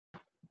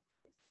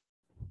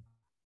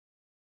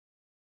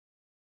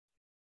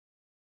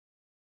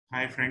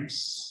Hi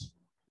friends,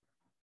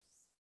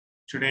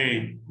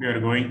 today we are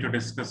going to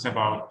discuss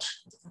about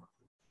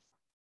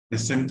the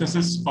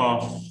synthesis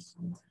of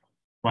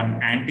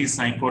one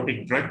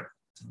antipsychotic drug,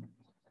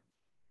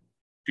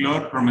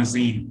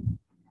 chlorpromazine.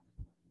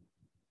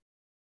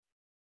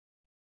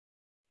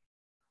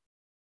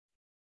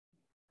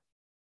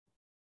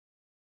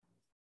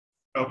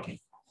 Okay,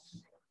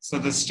 so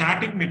the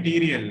starting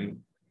material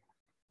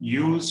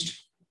used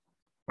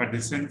for the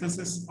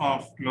synthesis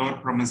of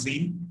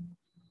chlorpromazine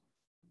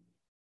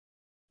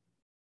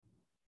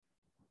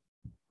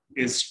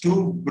is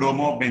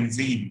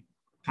 2-bromobenzene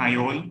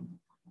thiol.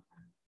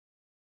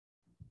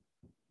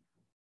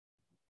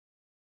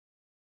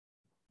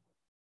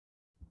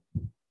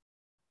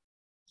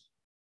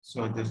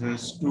 So this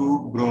is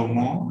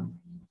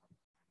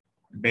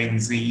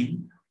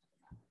 2-bromobenzene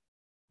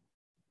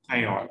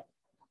thiol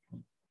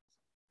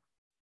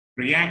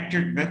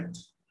reacted with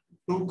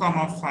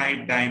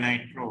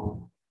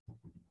 2,5-dinitro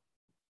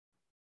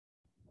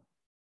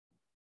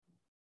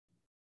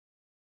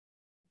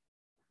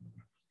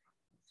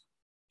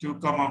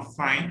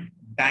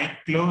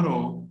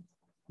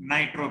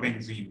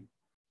dichloronitrobenzene.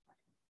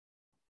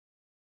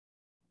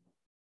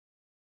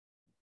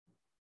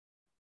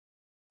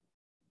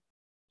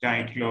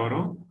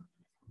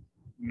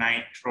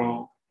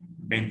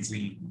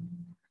 Dichloronitrobenzene.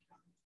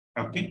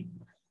 Okay.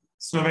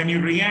 So when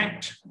you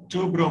react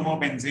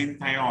 2-bromobenzene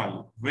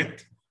thiol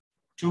with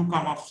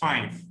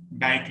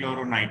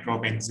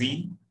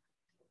 2,5-dichloronitrobenzene,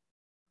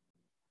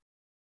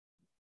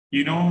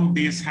 you know,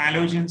 these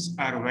halogens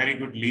are very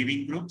good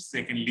leaving groups.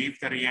 They can leave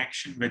the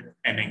reaction with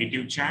a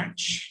negative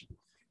charge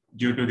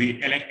due to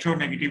the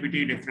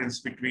electronegativity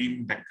difference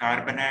between the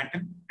carbon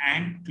atom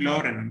and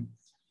chlorine.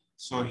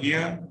 So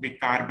here the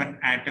carbon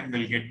atom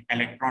will get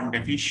electron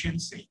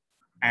deficiency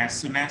as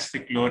soon as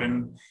the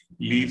chlorine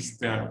leaves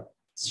the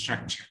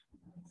structure.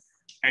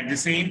 At the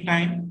same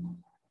time,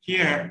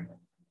 here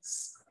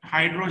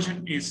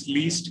hydrogen is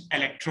least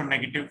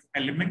electronegative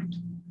element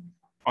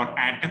or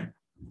atom.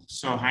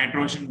 So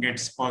hydrogen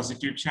gets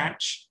positive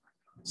charge.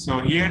 So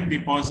here the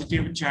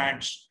positive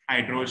charged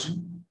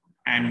hydrogen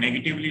and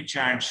negatively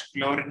charged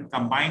chlorine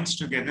combines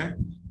together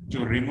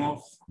to remove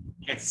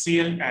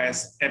HCl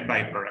as a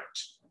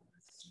byproduct.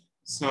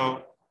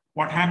 So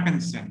what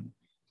happens then?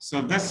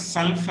 So this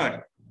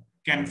sulfur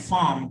can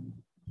form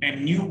a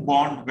new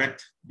bond with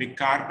the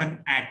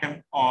carbon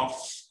atom of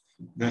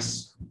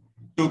this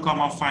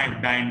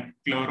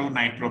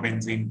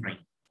 2,5-dichloronitrobenzene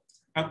ring.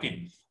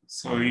 Okay,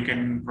 so you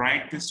can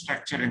write this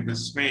structure in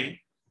this way.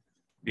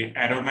 The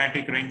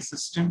aromatic ring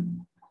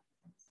system,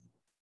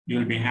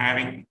 you'll be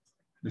having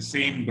the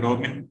same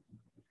bromine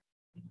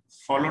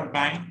followed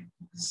by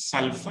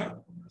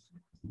sulfur.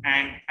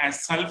 And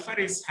as sulfur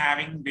is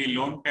having the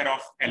lone pair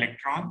of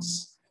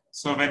electrons,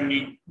 so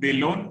when the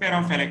lone pair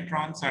of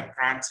electrons are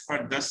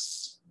transferred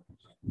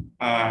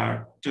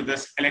to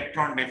this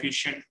electron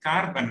deficient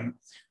carbon,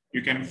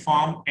 you can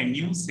form a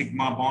new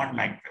sigma bond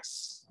like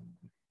this.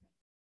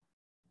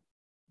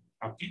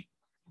 Okay,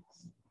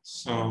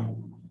 so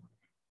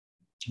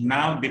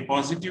now the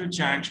positive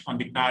charge on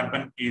the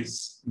carbon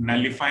is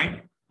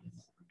nullified,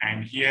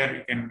 and here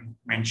you can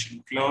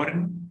mention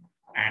chlorine,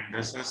 and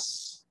this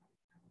is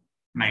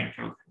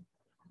nitrogen,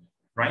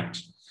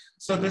 right?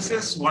 So this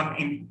is one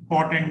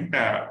important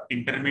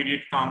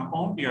intermediate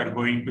compound you are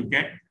going to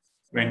get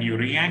when you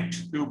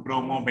react to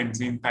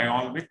bromobenzene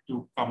thiol with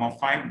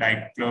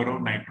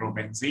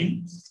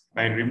 2,5-dichloronitrobenzene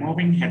by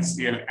removing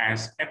HCl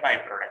as a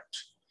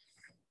byproduct.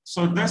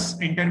 So this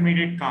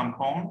intermediate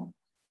compound,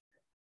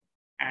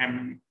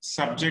 I'm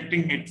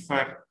subjecting it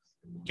for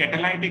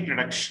catalytic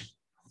reduction.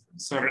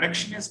 So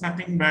reduction is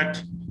nothing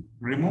but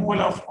removal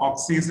of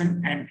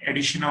oxygen and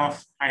addition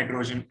of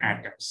hydrogen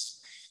atoms.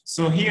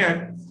 So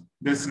here,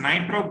 this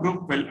nitro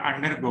group will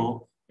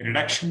undergo a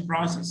reduction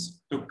process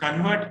to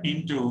convert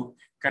into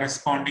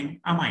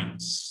corresponding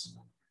amines.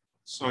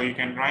 So you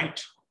can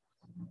write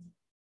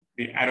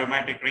the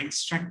aromatic ring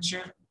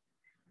structure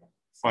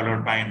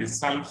followed by the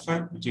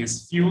sulfur, which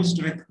is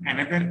fused with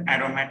another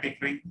aromatic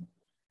ring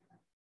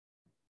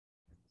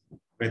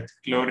with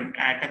chlorine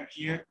atom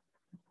here,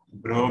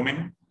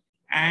 bromine,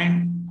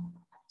 and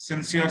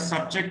since you are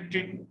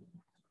subjecting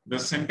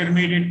this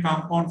intermediate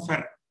compound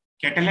for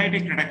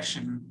catalytic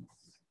reduction,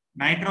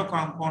 nitro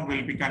compound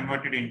will be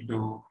converted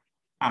into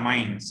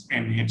amines,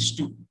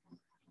 NH2.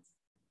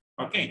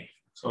 Okay,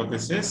 so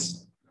this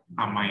is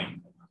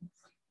amine.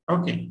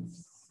 Okay,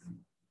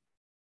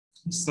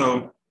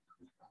 so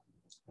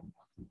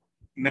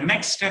the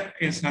next step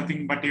is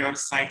nothing but your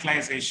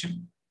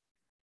cyclization.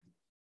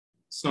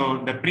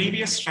 So the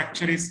previous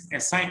structure is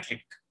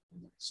acyclic.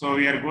 So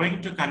we are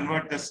going to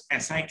convert this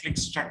acyclic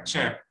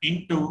structure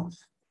into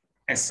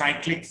a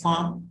cyclic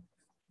form.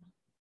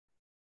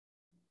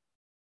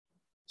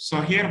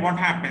 So here what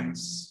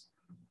happens?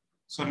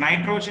 So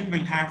nitrogen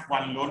will have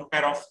one lone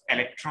pair of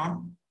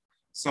electron.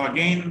 So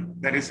again,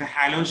 there is a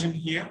halogen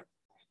here.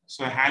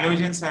 So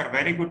halogens are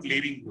very good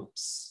leaving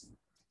groups.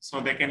 So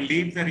they can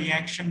leave the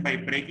reaction by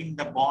breaking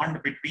the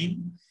bond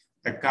between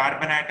the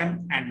carbon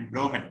atom and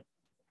bromine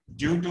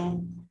due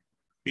to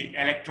the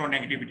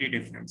electronegativity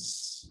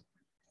difference.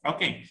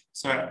 Okay,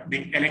 so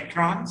the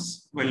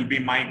electrons will be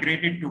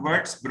migrated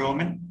towards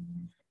bromine.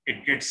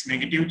 It gets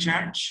negative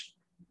charge.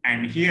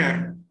 And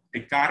here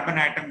the carbon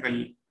atom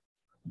will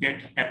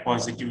get a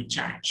positive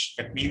charge.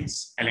 That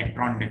means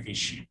electron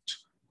deficient.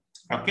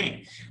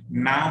 Okay,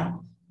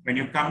 now when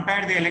you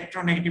compare the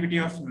electronegativity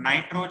of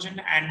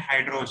nitrogen and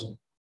hydrogen,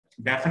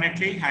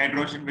 definitely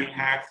hydrogen will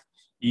have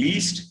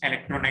least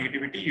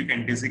electronegativity. You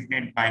can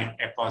designate by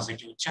a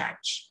positive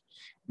charge.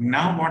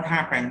 Now what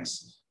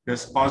happens?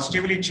 This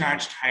positively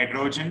charged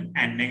hydrogen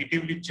and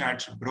negatively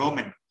charged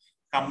bromine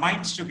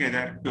combines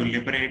together to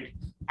liberate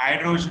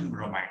hydrogen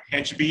bromide.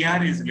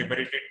 HBr is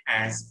liberated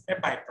as a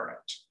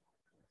byproduct.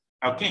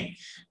 Okay,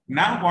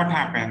 now what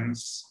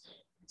happens?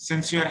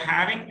 Since you're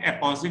having a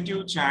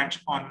positive charge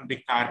on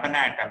the carbon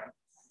atom,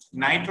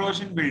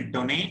 nitrogen will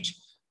donate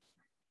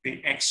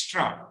the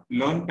extra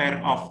lone pair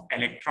of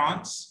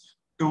electrons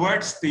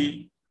towards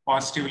the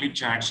positively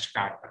charged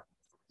carbon.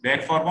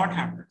 Therefore, what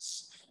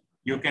happens?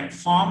 You can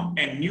form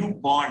a new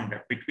bond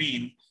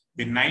between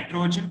the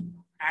nitrogen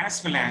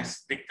as well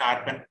as the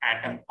carbon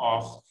atom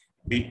of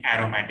the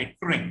aromatic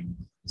ring,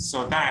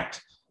 so that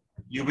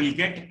you will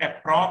get a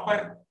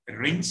proper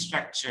ring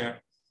structure,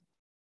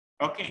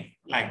 okay,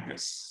 like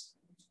this.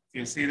 If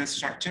you see the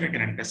structure, you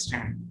can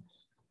understand.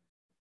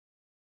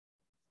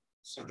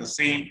 So the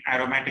same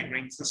aromatic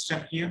ring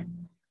system here,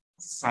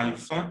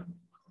 sulfur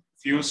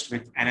fused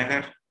with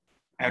another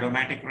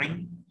aromatic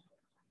ring,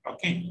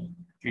 okay,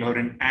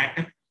 chlorine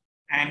atom.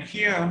 And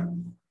here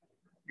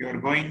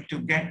you're going to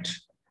get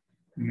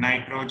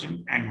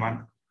nitrogen and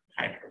one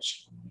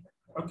hydrogen.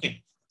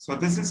 Okay, so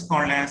this is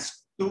called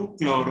as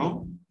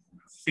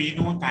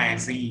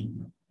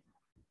 2-chlorophenothiazine.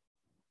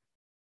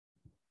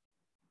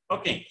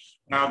 Okay,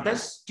 now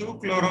this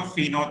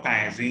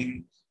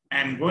 2-chlorophenothiazine,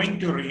 I'm going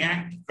to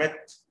react with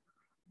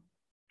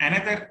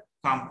another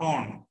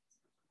compound,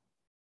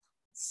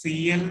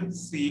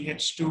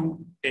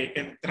 ClCH2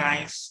 taken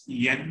thrice,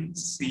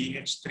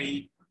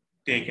 NCH3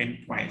 taken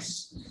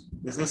twice.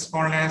 This is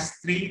called as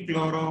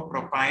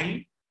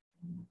 3-chloropropyl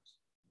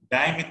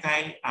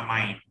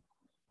dimethylamine.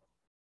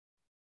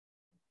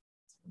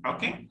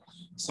 Okay,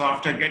 so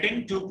after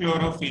getting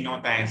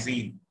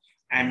 2-chlorophenothiazine,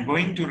 I'm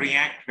going to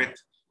react with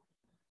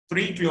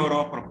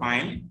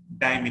 3-chloropropyl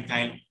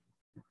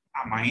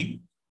dimethylamine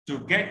to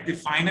get the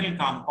final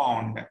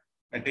compound,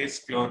 that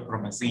is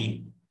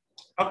chlorpromazine.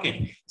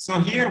 Okay, so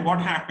here what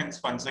happens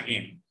once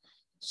again?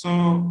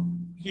 So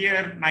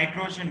here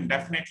nitrogen,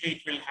 definitely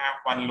it will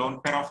have one lone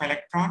pair of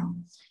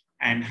electron,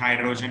 and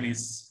hydrogen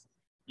is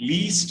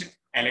least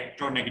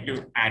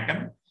electronegative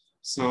atom.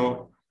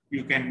 So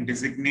you can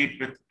designate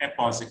with a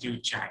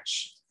positive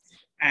charge.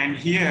 And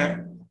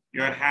here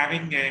you are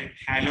having a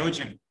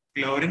halogen,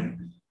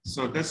 chlorine.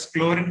 So this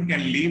chlorine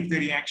can leave the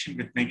reaction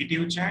with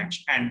negative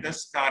charge, and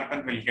this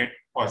carbon will get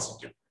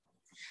positive.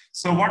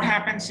 So what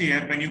happens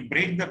here, when you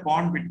break the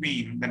bond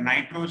between the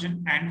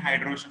nitrogen and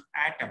hydrogen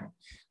atom,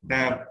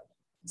 the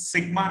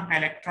sigma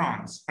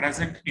electrons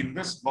present in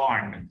this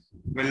bond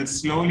will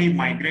slowly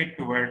migrate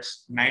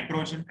towards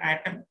nitrogen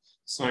atom.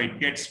 So it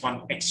gets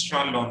one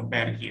extra lone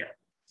pair here.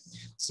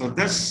 So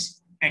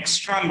this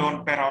extra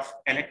lone pair of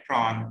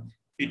electron,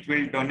 it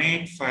will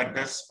donate for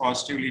this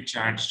positively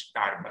charged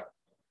carbon.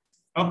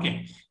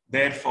 Okay,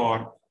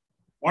 therefore,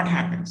 what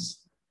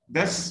happens?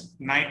 This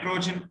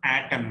nitrogen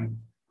atom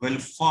will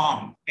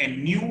form a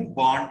new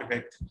bond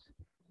with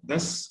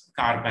this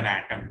carbon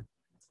atom,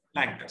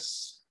 like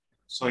this.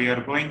 So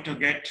you're going to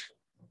get,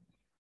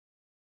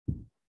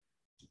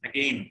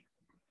 again,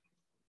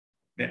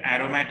 the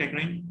aromatic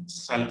ring,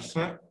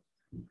 sulfur,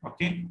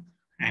 okay,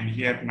 and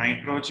here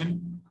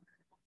nitrogen.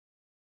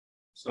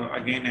 So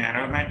again,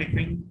 aromatic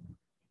ring,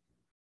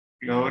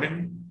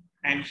 chlorine,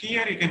 and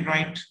here you can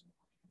write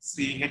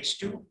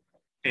CH2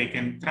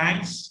 taken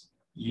thrice,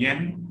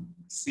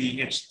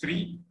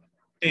 NCH3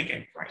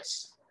 taken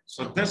twice.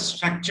 So this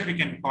structure you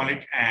can call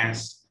it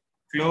as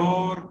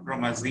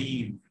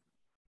chlorpromazine.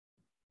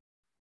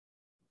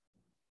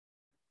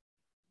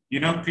 You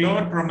know,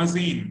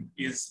 chlorpromazine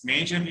is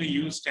majorly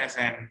used as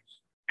an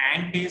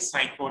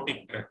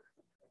antipsychotic drug.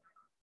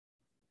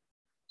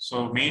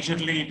 So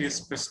majorly it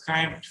is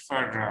prescribed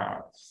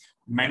for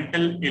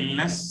mental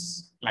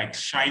illness like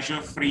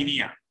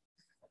schizophrenia,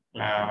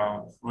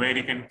 where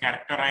you can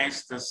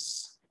characterize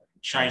this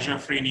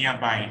schizophrenia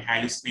by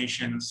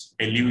hallucinations,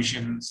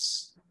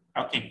 delusions,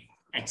 okay,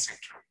 etc.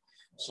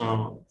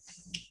 So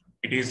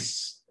it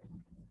is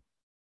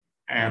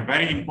a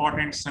very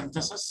important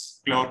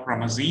synthesis,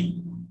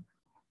 chlorpromazine,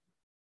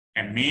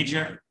 a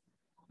major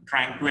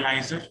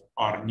tranquilizer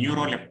or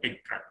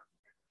neuroleptic drug.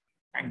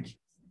 Thank you.